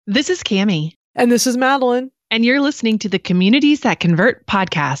This is Cammie. And this is Madeline. And you're listening to the Communities That Convert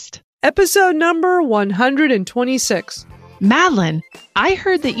podcast. Episode number 126. Madeline, I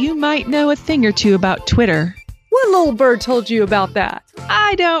heard that you might know a thing or two about Twitter. What little bird told you about that?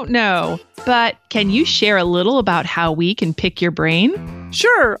 I don't know, but can you share a little about how we can pick your brain?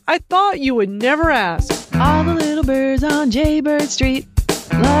 Sure, I thought you would never ask. All the little birds on Jaybird Street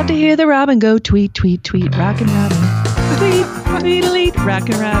love to hear the robin go tweet, tweet, tweet, rockin' robin. Tweet, tweet-a-leet,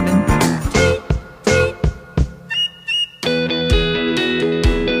 rockin' robin.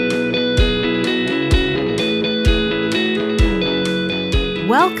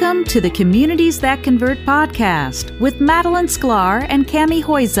 Welcome to the Communities That Convert podcast with Madeline Sklar and Cammie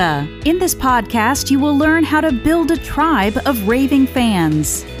Hoyza. In this podcast, you will learn how to build a tribe of raving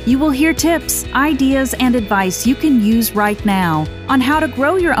fans. You will hear tips, ideas, and advice you can use right now on how to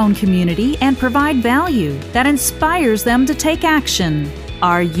grow your own community and provide value that inspires them to take action.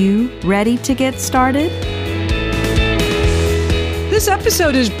 Are you ready to get started? This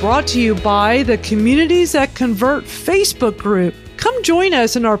episode is brought to you by the Communities That Convert Facebook group. Come join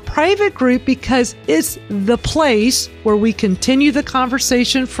us in our private group because it's the place where we continue the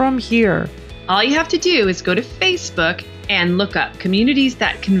conversation from here. All you have to do is go to Facebook and look up Communities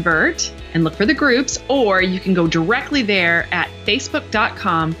That Convert and look for the groups, or you can go directly there at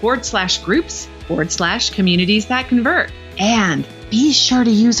facebook.com/groups/Communities That Convert. And be sure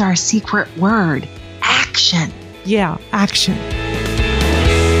to use our secret word, action. Yeah, action.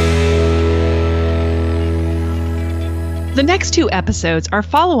 The next two episodes are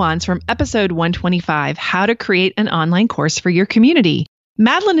follow-ons from episode 125, How to Create an Online Course for Your Community.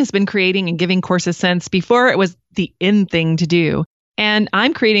 Madeline has been creating and giving courses since before it was the in thing to do, and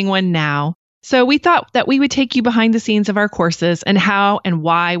I'm creating one now. So we thought that we would take you behind the scenes of our courses and how and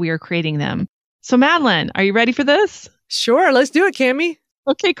why we are creating them. So Madeline, are you ready for this? Sure, let's do it, Cammie.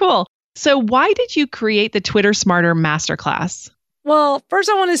 Okay, cool. So why did you create the Twitter Smarter Masterclass? Well, first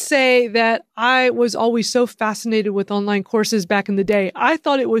I want to say that I was always so fascinated with online courses back in the day. I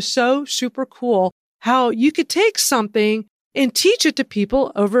thought it was so super cool how you could take something and teach it to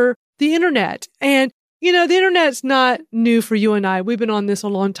people over the internet. And, you know, the internet's not new for you and I. We've been on this a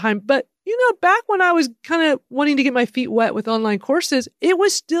long time. But, you know, back when I was kind of wanting to get my feet wet with online courses, internet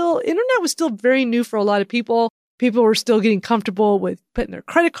was still very new for a lot of people. People were still getting comfortable with putting their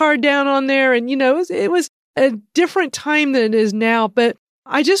credit card down on there. And, you know, it was a different time than it is now, but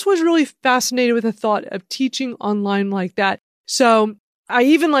I just was really fascinated with the thought of teaching online like that. So I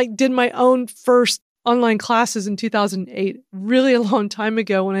even did my own first online classes in 2008, really a long time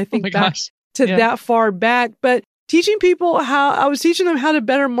ago when I think back to that far back. But teaching people I was teaching them how to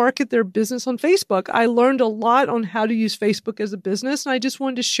better market their business on Facebook. I learned a lot on how to use Facebook as a business, and I just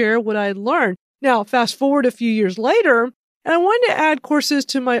wanted to share what I had learned. Now, fast forward a few years later, and I wanted to add courses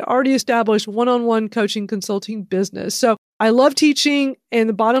to my already established one-on-one coaching consulting business. So I love teaching. And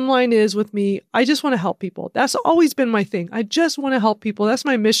the bottom line is with me, I just want to help people. That's always been my thing. I just want to help people. That's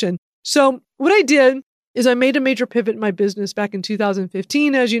my mission. So what I did is I made a major pivot in my business back in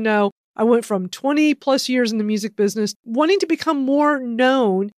 2015. As you know, I went from 20 plus years in the music business, wanting to become more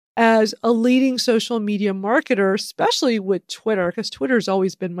known as a leading social media marketer, especially with Twitter, because Twitter's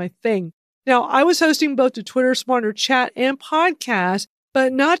always been my thing. Now, I was hosting both the Twitter Smarter chat and podcast,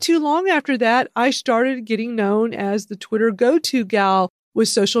 but not too long after that, I started getting known as the Twitter go-to gal with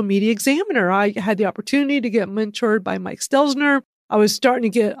Social Media Examiner. I had the opportunity to get mentored by Mike Stelzner. I was starting to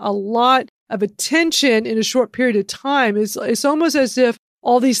get a lot of attention in a short period of time. It's almost as if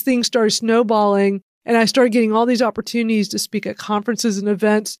all these things started snowballing, and I started getting all these opportunities to speak at conferences and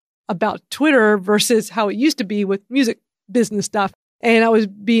events about Twitter versus how it used to be with music business stuff. And I was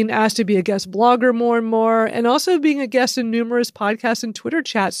being asked to be a guest blogger more and more, and also being a guest in numerous podcasts and Twitter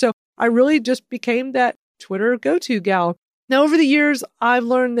chats. So I really just became that Twitter go-to gal. Now, over the years, I've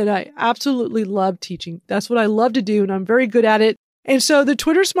learned that I absolutely love teaching. That's what I love to do, and I'm very good at it. And so the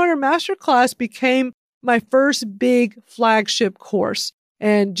Twitter Smarter Masterclass became my first big flagship course.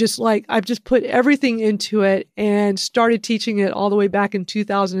 And I've just put everything into it and started teaching it all the way back in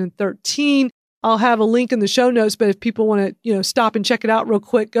 2013. I'll have a link in the show notes, but if people want to, stop and check it out real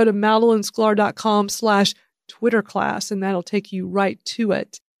quick, go to madelineSklar.com/Twitter class, and that'll take you right to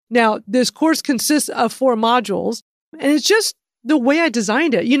it. Now, this course consists of 4 modules, and it's just the way I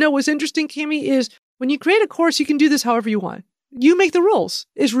designed it. You know, what's interesting, Cammie, is when you create a course, you can do this however you want. You make the rules.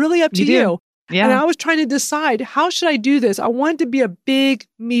 It's really up to you. Yeah. And I was trying to decide, how should I do this? I want it to be a big,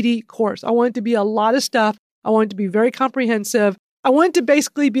 meaty course. I want it to be a lot of stuff. I want it to be very comprehensive. I want it to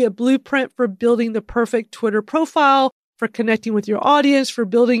basically be a blueprint for building the perfect Twitter profile, for connecting with your audience, for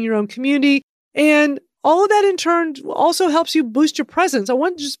building your own community. And all of that in turn also helps you boost your presence. I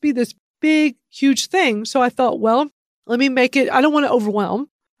want it to just be this big, huge thing. So I thought, well, let me make it, I don't want to overwhelm.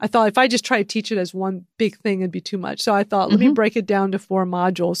 I thought if I just try to teach it as one big thing, it'd be too much. So I thought, let me break it down to 4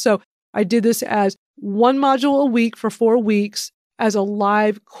 modules. So I did this as 1 module a week for 4 weeks as a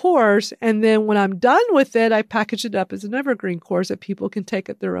live course. And then when I'm done with it, I package it up as an evergreen course that people can take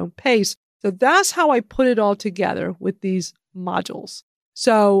at their own pace. So that's how I put it all together with these modules.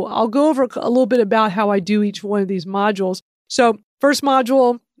 So I'll go over a little bit about how I do each one of these modules. So first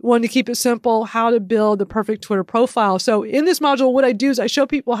module, wanted to keep it simple, how to build the perfect Twitter profile. So in this module, what I do is I show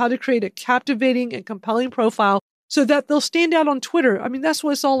people how to create a captivating and compelling profile so that they'll stand out on Twitter. I mean, that's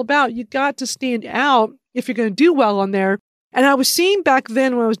what it's all about. You got to stand out if you're going to do well on there. And I was seeing back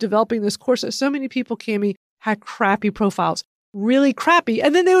then when I was developing this course that so many people, Cami, had crappy profiles, really crappy.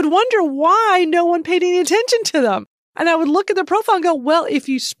 And then they would wonder why no one paid any attention to them. And I would look at their profile and go, well, if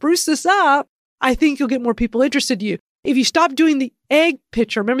you spruce this up, I think you'll get more people interested in you. If you stop doing the egg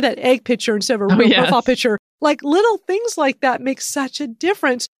picture, remember that egg picture instead of a real profile picture, like little things like that make such a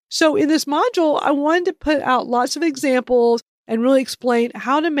difference. So in this module, I wanted to put out lots of examples and really explain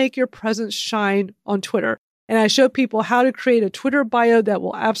how to make your presence shine on Twitter. And I showed people how to create a Twitter bio that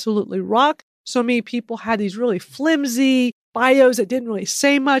will absolutely rock. So many people had these really flimsy bios that didn't really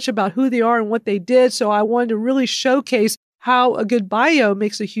say much about who they are and what they did. So I wanted to really showcase how a good bio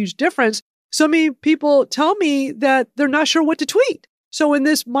makes a huge difference. So many people tell me that they're not sure what to tweet. So in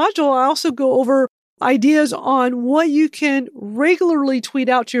this module, I also go over ideas on what you can regularly tweet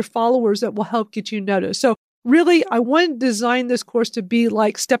out to your followers that will help get you noticed. So really, I want to design this course to be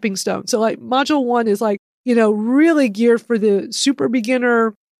like stepping stone. So like module 1 is like, really geared for the super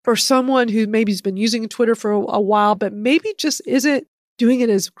beginner, for someone who maybe has been using Twitter for a while, but maybe just isn't doing it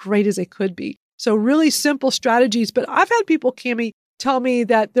as great as it could be. So really simple strategies. But I've had people, Cami, tell me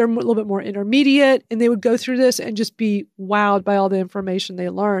that they're a little bit more intermediate and they would go through this and just be wowed by all the information they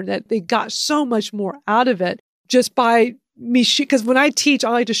learned, that they got so much more out of it just by me. Because when I teach,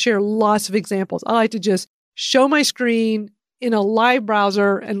 I like to share lots of examples. I like to just show my screen in a live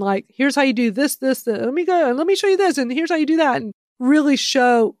browser and like, here's how you do this. Let me go and let me show you this. And here's how you do that. And really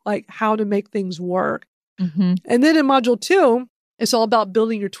show like how to make things work. And then in module 2, it's all about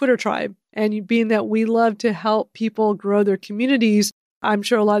building your Twitter tribe. And being that we love to help people grow their communities, I'm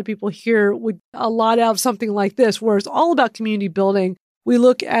sure a lot of people here would a lot out of something like this, where it's all about community building. We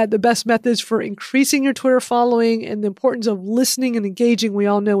look at the best methods for increasing your Twitter following and the importance of listening and engaging. We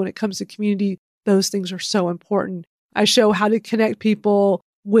all know when it comes to community, those things are so important. I show how to connect people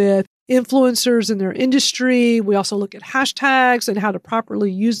with influencers in their industry. We also look at hashtags and how to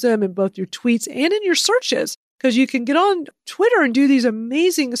properly use them in both your tweets and in your searches, because you can get on Twitter and do these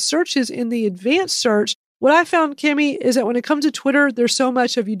amazing searches in the advanced search. What I found, Cami, is that when it comes to Twitter, there's so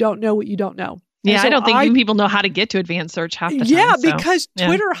much of you don't know what you don't know. Yeah, so I don't think people know how to get to advanced search half the time. Yeah, because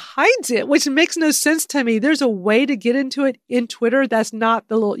Twitter hides it, which makes no sense to me. There's a way to get into it in Twitter that's not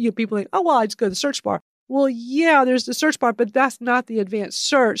the little, people think, oh, well, I just go to the search bar. Well, yeah, there's the search bar, but that's not the advanced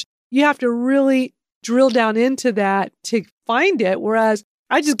search. You have to really drill down into that to find it. Whereas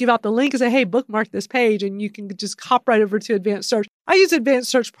I just give out the link and say, hey, bookmark this page, and you can just hop right over to advanced search. I use advanced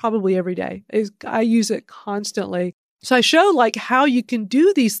search probably every day. I use it constantly. So I show like how you can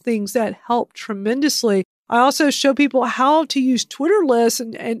do these things that help tremendously. I also show people how to use Twitter lists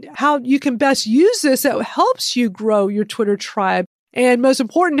and how you can best use this that helps you grow your Twitter tribe. And most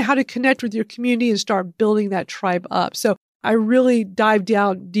important, how to connect with your community and start building that tribe up. So I really dive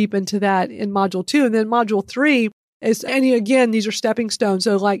down deep into that in module 2. And then module 3 is, and again, these are stepping stones.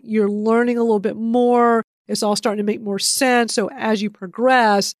 So like you're learning a little bit more. It's all starting to make more sense. So as you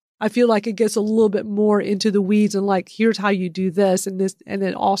progress, I feel like it gets a little bit more into the weeds and like, here's how you do this and this, and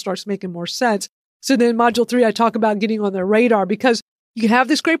it all starts making more sense. So then module 3, I talk about getting on their radar, because you can have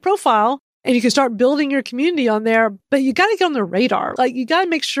this great profile and you can start building your community on there, but you got to get on the radar. Like you got to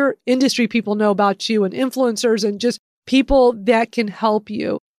make sure industry people know about you and influencers and just people that can help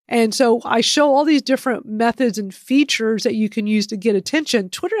you. And so I show all these different methods and features that you can use to get attention.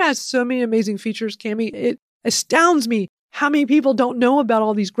 Twitter has so many amazing features, Cami. It astounds me how many people don't know about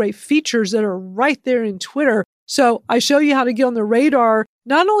all these great features that are right there in Twitter. So I show you how to get on the radar,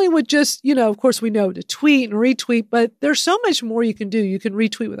 not only with just, of course we know to tweet and retweet, but there's so much more you can do. You can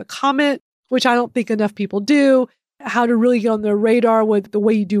retweet with a comment, which I don't think enough people do. How to really get on the radar with the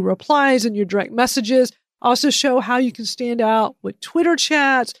way you do replies and your direct messages. Also show how you can stand out with Twitter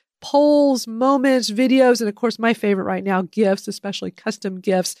chats, polls, moments, videos, and of course, my favorite right now, GIFs, especially custom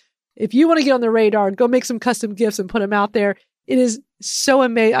GIFs. If you want to get on the radar, go make some custom GIFs and put them out there. It is so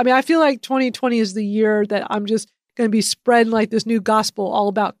amazing. I mean, I feel like 2020 is the year that I'm just going to be spreading like this new gospel all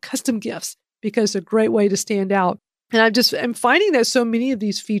about custom GIFs. because it's a great way to stand out. And I'm finding that so many of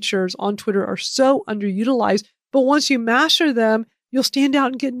these features on Twitter are so underutilized, but once you master them, you'll stand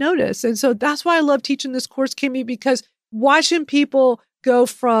out and get noticed. And so that's why I love teaching this course, Kimmy, because watching people go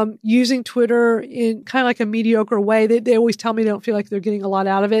from using Twitter in kind of like a mediocre way, they always tell me they don't feel like they're getting a lot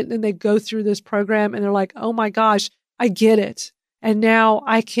out of it. And then they go through this program and they're like, oh my gosh, I get it. And now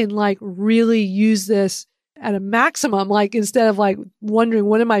I can like really use this at a maximum, like instead of like wondering,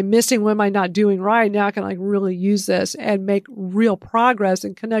 what am I missing? What am I not doing right? Now I can like really use this and make real progress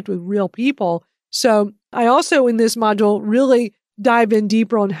and connect with real people. So I also in this module really dive in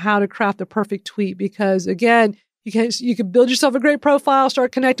deeper on how to craft the perfect tweet, because again, you can build yourself a great profile,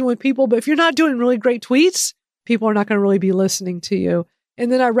 start connecting with people, but if you're not doing really great tweets, people are not going to really be listening to you.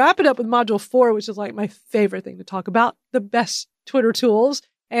 And then I wrap it up with module 4, which is like my favorite thing to talk about, the best Twitter tools.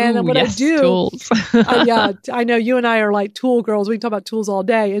 And what I do, tools. yeah, I know you and I are like tool girls. We can talk about tools all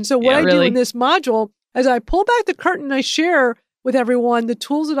day. And so what I do in this module, as I pull back the curtain, I share with everyone the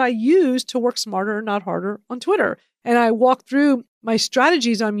tools that I use to work smarter, not harder on Twitter. And I walk through my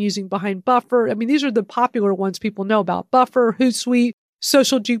strategies I'm using behind Buffer. I mean, these are the popular ones people know about: Buffer, Hootsuite,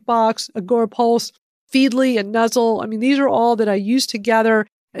 Social Jukebox, Agorapulse, Feedly, and Nuzzle. I mean, these are all that I use together.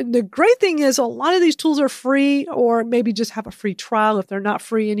 And the great thing is a lot of these tools are free, or maybe just have a free trial if they're not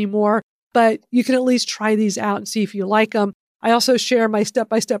free anymore. But you can at least try these out and see if you like them. I also share my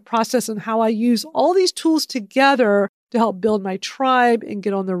step-by-step process on how I use all these tools together to help build my tribe and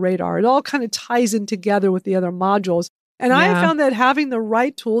get on the radar. It all kind of ties in together with the other modules. And I have found that having the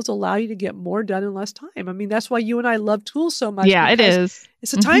right tools allow you to get more done in less time. I mean, that's why you and I love tools so much. Yeah, it is.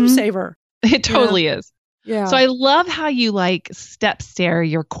 It's a time saver. It totally is. Yeah. So I love how you like step stair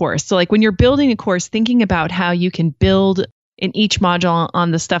your course. So like when you're building a course, thinking about how you can build in each module on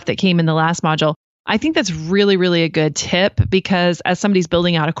the stuff that came in the last module. I think that's really, really a good tip, because as somebody's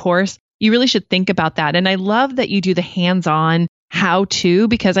building out a course, you really should think about that. And I love that you do the hands-on how-to,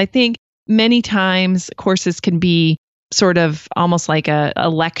 because I think many times courses can be sort of almost like a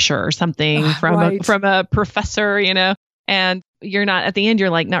lecture or something from a professor, and you're not, at the end, you're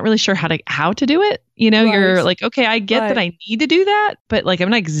like not really sure how to do it. You're like, okay, I get that I need to do that, but like, I'm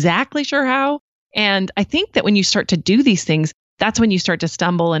not exactly sure how. And I think that when you start to do these things, that's when you start to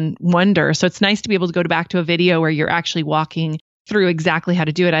stumble and wonder. So it's nice to be able to go back to a video where you're actually walking through exactly how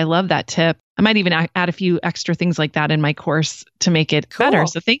to do it. I love that tip. I might even add a few extra things like that in my course to make it better.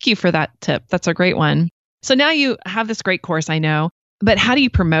 So thank you for that tip. That's a great one. So now you have this great course, I know, but how do you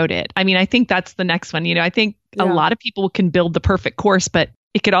promote it? I mean, I think that's the next one. I think a lot of people can build the perfect course, but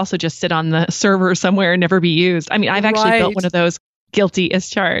it could also just sit on the server somewhere and never be used. I mean, I've actually built one of those. Guilty as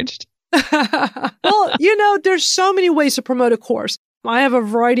charged. Well, there's so many ways to promote a course. I have a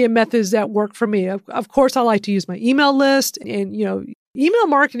variety of methods that work for me. Of course, I like to use my email list, and, email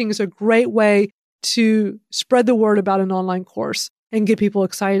marketing is a great way to spread the word about an online course and get people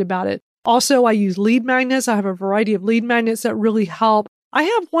excited about it. Also, I use lead magnets. I have a variety of lead magnets that really help. I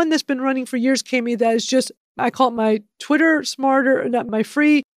have one that's been running for years, Cami, that is just, I call it my my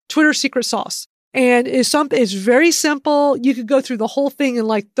free Twitter secret sauce. And it's very simple. You could go through the whole thing in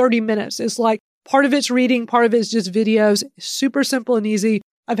like 30 minutes. It's like part of it's reading, part of it's just videos. Super simple and easy.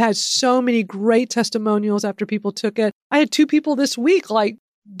 I've had so many great testimonials after people took it. I had 2 people this week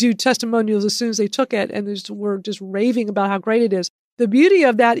do testimonials as soon as they took it, and were just raving about how great it is. The beauty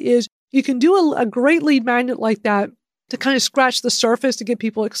of that is you can do a great lead magnet like that to kind of scratch the surface to get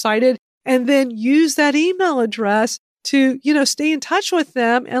people excited, and then use that email address to, stay in touch with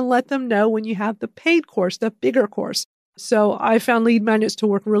them and let them know when you have the paid course, the bigger course. So I found lead magnets to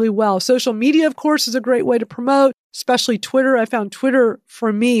work really well. Social media, of course, is a great way to promote, especially Twitter. I found Twitter,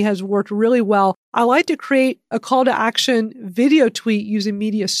 for me, has worked really well. I like to create a call to action video tweet using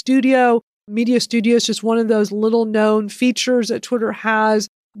Media Studio. Media Studio is just one of those little known features that Twitter has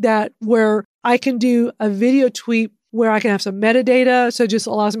where I can do a video tweet where I can have some metadata. So it just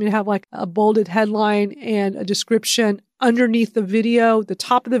allows me to have like a bolded headline and a description underneath the video. The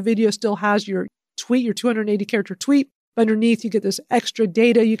top of the video still has your tweet, your 280 character tweet. But underneath, you get this extra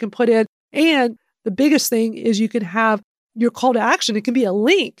data you can put in. And the biggest thing is you can have your call to action. It can be a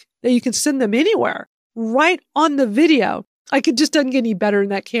link that you can send them anywhere right on the video. It just doesn't get any better than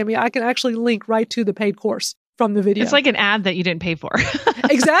that, Cami. I can actually link right to the paid course from the video. It's like an ad that you didn't pay for.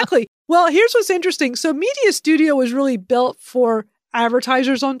 Exactly. Well, here's what's interesting. So Media Studio was really built for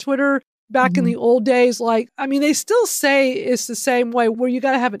advertisers on Twitter back in the old days. They still say it's the same way where you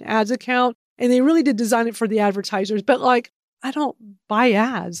got to have an ads account, and they really did design it for the advertisers. But I don't buy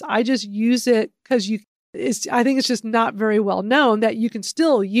ads. I just use it because I think it's just not very well known that you can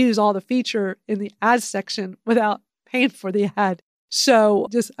still use all the feature in the ads section without paying for the ad. So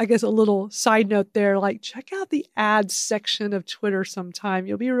just, I guess, a little side note there, like check out the ads section of Twitter sometime.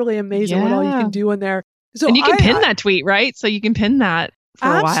 You'll be really amazed at what all you can do in there. So and you can pin that tweet, right? So you can pin that for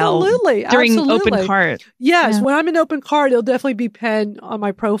a while during open cart. Yes. Yeah. When I'm in open cart, it'll definitely be pinned on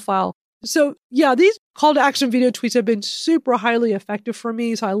my profile. So yeah, these call to action video tweets have been super highly effective for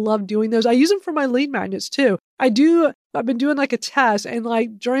me. So I love doing those. I use them for my lead magnets too. I've been doing like a test, and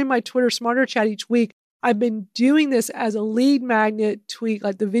like during my Twitter Smarter Chat each week, I've been doing this as a lead magnet tweet,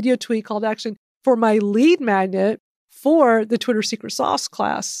 like the video tweet call to action for my lead magnet for the Twitter Secret Sauce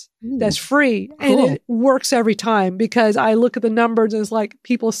class. That's free. Cool. And it works every time because I look at the numbers and it's like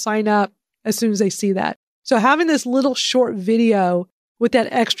people sign up as soon as they see that. So having this little short video with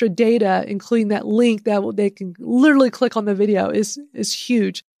that extra data, including that link that they can literally click on the video is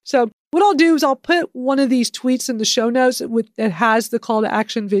huge. So what I'll do is I'll put one of these tweets in the show notes that has the call to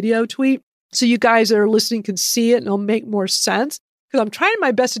action video tweet. So you guys that are listening can see it and it'll make more sense because I'm trying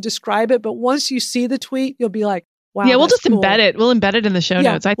my best to describe it. But once you see the tweet, you'll be like, wow. Yeah, we'll just embed it. We'll embed it in the show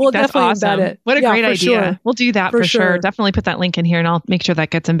notes. I think that's awesome. What a great idea. Sure. We'll do that for sure. Definitely put that link in here and I'll make sure that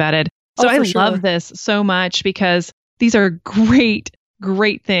gets embedded. So I love this so much because these are great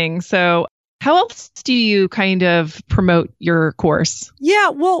things. So how else do you kind of promote your course? Yeah,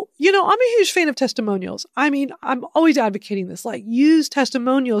 well, I'm a huge fan of testimonials. I mean, I'm always advocating this, like use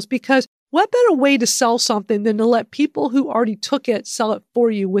testimonials because what better way to sell something than to let people who already took it sell it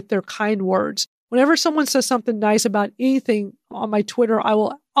for you with their kind words? Whenever someone says something nice about anything on my Twitter, I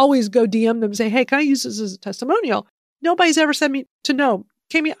will always go DM them and say, hey, can I use this as a testimonial? Nobody's ever said me to no.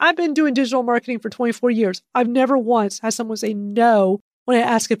 Kami, I've been doing digital marketing for 24 years. I've never once had someone say no when I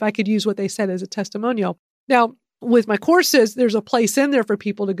ask if I could use what they said as a testimonial. Now, with my courses, there's a place in there for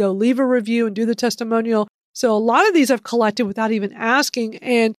people to go leave a review and do the testimonial. So a lot of these I've collected without even asking.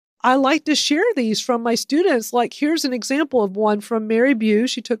 And I like to share these from my students. Like here's an example of one from Mary Bew.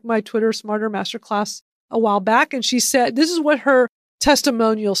 She took my Twitter Smarter Masterclass a while back. And she said, this is what her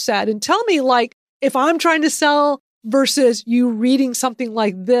testimonial said. And tell me, like, if I'm trying to sell versus you reading something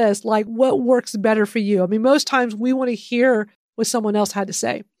like this, like what works better for you? I mean, most times we want to hear what someone else had to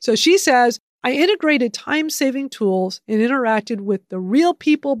say. So she says, I integrated time-saving tools and interacted with the real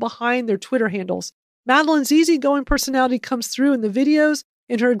people behind their Twitter handles. Madeline's easygoing personality comes through in the videos,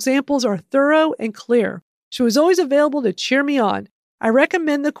 and her examples are thorough and clear. She was always available to cheer me on. I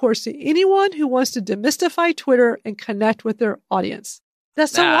recommend the course to anyone who wants to demystify Twitter and connect with their audience.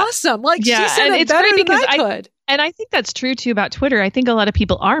 That's so awesome. Like she said it better than I could. And I think that's true too about Twitter. I think a lot of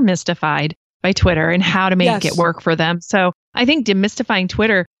people are mystified by Twitter and how to make it work for them. So I think demystifying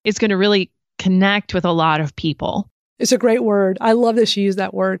Twitter is going to really connect with a lot of people. It's a great word. I love that she used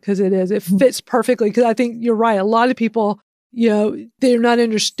that word because it fits perfectly. Because I think you're right. A lot of people, they're not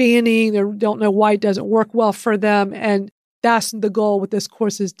understanding. They don't know why it doesn't work well for them. And that's the goal with this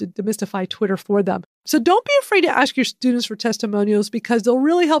course is to demystify Twitter for them. So don't be afraid to ask your students for testimonials because they'll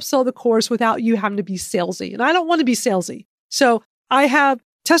really help sell the course without you having to be salesy. And I don't want to be salesy. So I have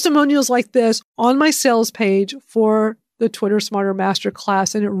testimonials like this on my sales page for the Twitter Smarter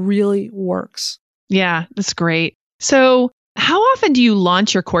Masterclass, and it really works. Yeah, that's great. So how often do you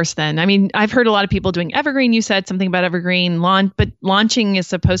launch your course then? I mean, I've heard a lot of people doing Evergreen. You said something about Evergreen, but launching is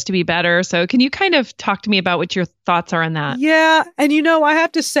supposed to be better. So can you kind of talk to me about what your thoughts are on that? Yeah. And I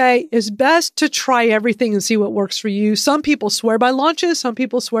have to say it's best to try everything and see what works for you. Some people swear by launches. Some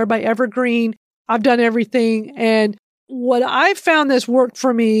people swear by Evergreen. I've done everything. And what I've found that's worked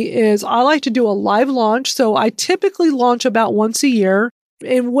for me is I like to do a live launch. So I typically launch about once a year.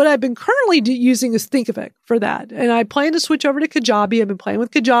 And what I've been currently using is Thinkific for that. And I plan to switch over to Kajabi. I've been playing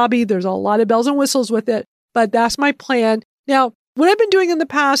with Kajabi. There's a lot of bells and whistles with it, but that's my plan. Now, what I've been doing in the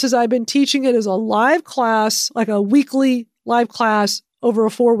past is I've been teaching it as a live class, like a weekly live class over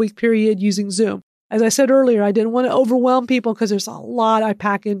a 4-week period using Zoom. As I said earlier, I didn't want to overwhelm people because there's a lot I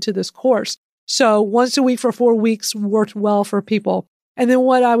pack into this course. So once a week for 4 weeks worked well for people. And then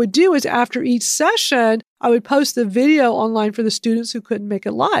what I would do is after each session, I would post the video online for the students who couldn't make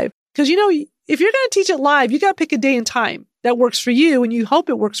it live. Because, if you're going to teach it live, you got to pick a day and time that works for you and you hope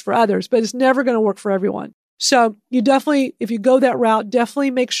it works for others, but it's never going to work for everyone. So you definitely, if you go that route,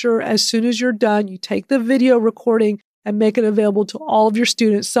 definitely make sure as soon as you're done, you take the video recording and make it available to all of your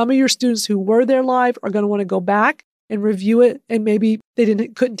students. Some of your students who were there live are going to want to go back and review it. And maybe they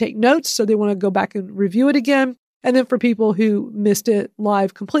couldn't take notes, so they want to go back and review it again. And then for people who missed it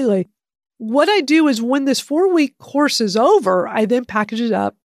live completely, what I do is when this 4-week course is over, I then package it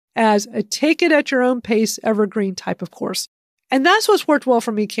up as a take it at your own pace evergreen type of course. And that's what's worked well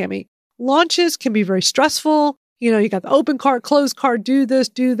for me, Kami. Launches can be very stressful. You got the open cart, closed cart, do this,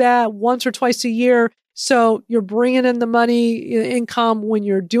 do that once or twice a year. So you're bringing in the money, income when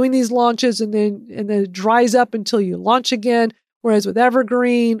you're doing these launches, and then it dries up until you launch again. Whereas with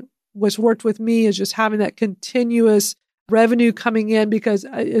Evergreen, what's worked with me is just having that continuous revenue coming in because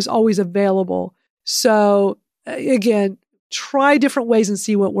it's always available. So again, try different ways and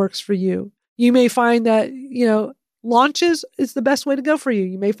see what works for you. You may find that, launches is the best way to go for you.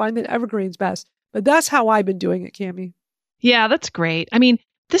 You may find that Evergreen's best, but that's how I've been doing it, Cami. Yeah, that's great. I mean,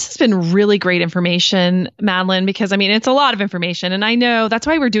 this has been really great information, Madeline, because it's a lot of information. And I know that's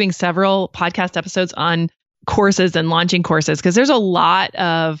why we're doing several podcast episodes on courses and launching courses, because there's a lot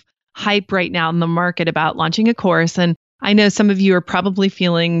of hype right now in the market about launching a course. And I know some of you are probably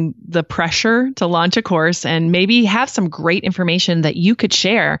feeling the pressure to launch a course and maybe have some great information that you could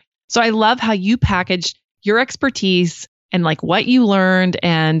share. So I love how you packaged your expertise and like what you learned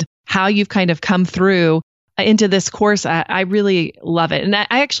and how you've kind of come through into this course. I really love it. And I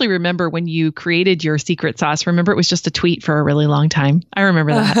actually remember when you created your secret sauce. Remember, it was just a tweet for a really long time. I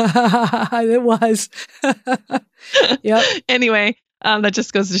remember that. It was. Yep. Anyway, that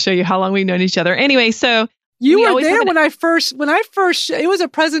just goes to show you how long we've known each other. Anyway, so you were there when I first, it was a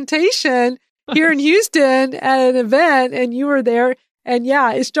presentation here in Houston at an event, and you were there. And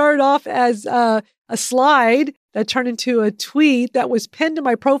yeah, it started off as a slide that turned into a tweet that was pinned to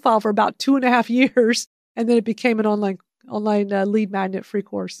my profile for about 2.5 years. And then it became an online lead magnet free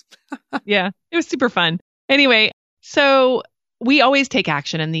course. Yeah, it was super fun. Anyway, so we always take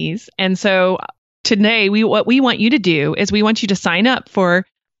action in these. And so today, what we want you to do is we want you to sign up for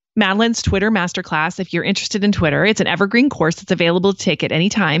Madeline's Twitter Masterclass. If you're interested in Twitter, it's an evergreen course that's available to take at any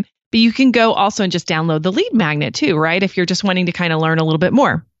time. But you can go also and just download the lead magnet too, right? If you're just wanting to kind of learn a little bit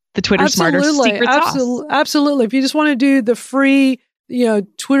more. The Twitter Smarter Secret Sauce. Absolutely. If you just want to do the free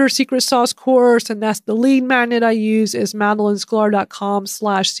Twitter Secret Sauce course, and that's the lead magnet I use is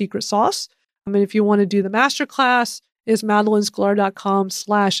madelinesklar.com/secret sauce. And if you want to do the masterclass, is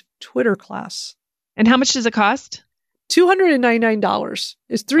madelinesklar.com/Twitter class. And how much does it cost? $299.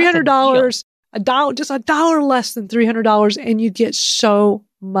 It's $300, just $1 less than $300, and you get so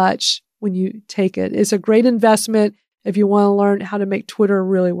much when you take it. It's a great investment if you want to learn how to make Twitter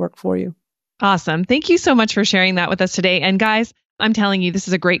really work for you. Awesome. Thank you so much for sharing that with us today. And guys, I'm telling you, this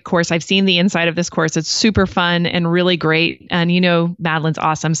is a great course. I've seen the inside of this course. It's super fun and really great. And Madeline's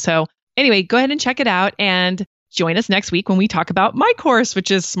awesome. So anyway, go ahead and check it out and join us next week when we talk about my course,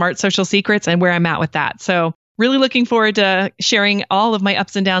 which is Smart Social Secrets and where I'm at with that. So really looking forward to sharing all of my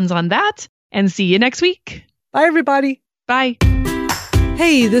ups and downs on that, and see you next week. Bye, everybody. Bye.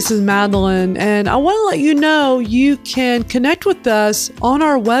 Hey, this is Madeline, and I want to let you know you can connect with us on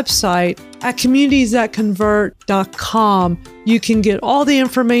our website at communitiesthatconvert.com. You can get all the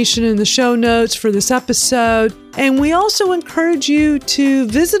information in the show notes for this episode, and we also encourage you to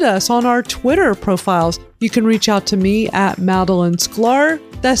visit us on our Twitter profiles. You can reach out to me at Madeline Sklar.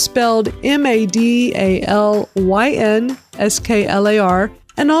 That's spelled MADALYNSKLAR,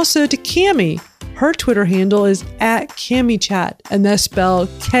 and also to Cami. Her Twitter handle is at CamiChat, and that's spelled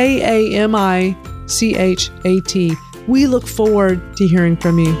KAMICHAT. We look forward to hearing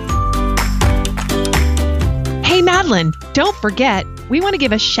from you. Hey, Madeline, don't forget, we want to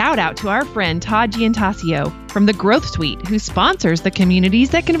give a shout out to our friend Todd Giantasio from the Growth Suite, who sponsors the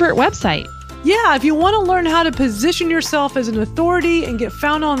Communities That Convert website. Yeah, if you want to learn how to position yourself as an authority and get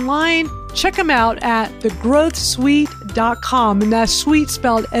found online, check them out at thegrowthsuite.com, and that's suite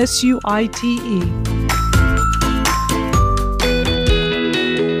spelled SUITE.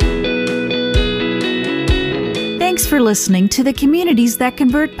 Thanks for listening to the Communities That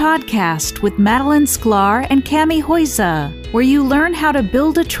Convert podcast with Madeline Sklar and Cami Hoyza, where you learn how to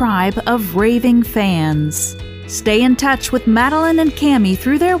build a tribe of raving fans. Stay in touch with Madeline and Cami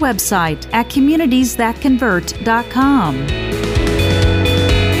through their website at communitiesthatconvert.com.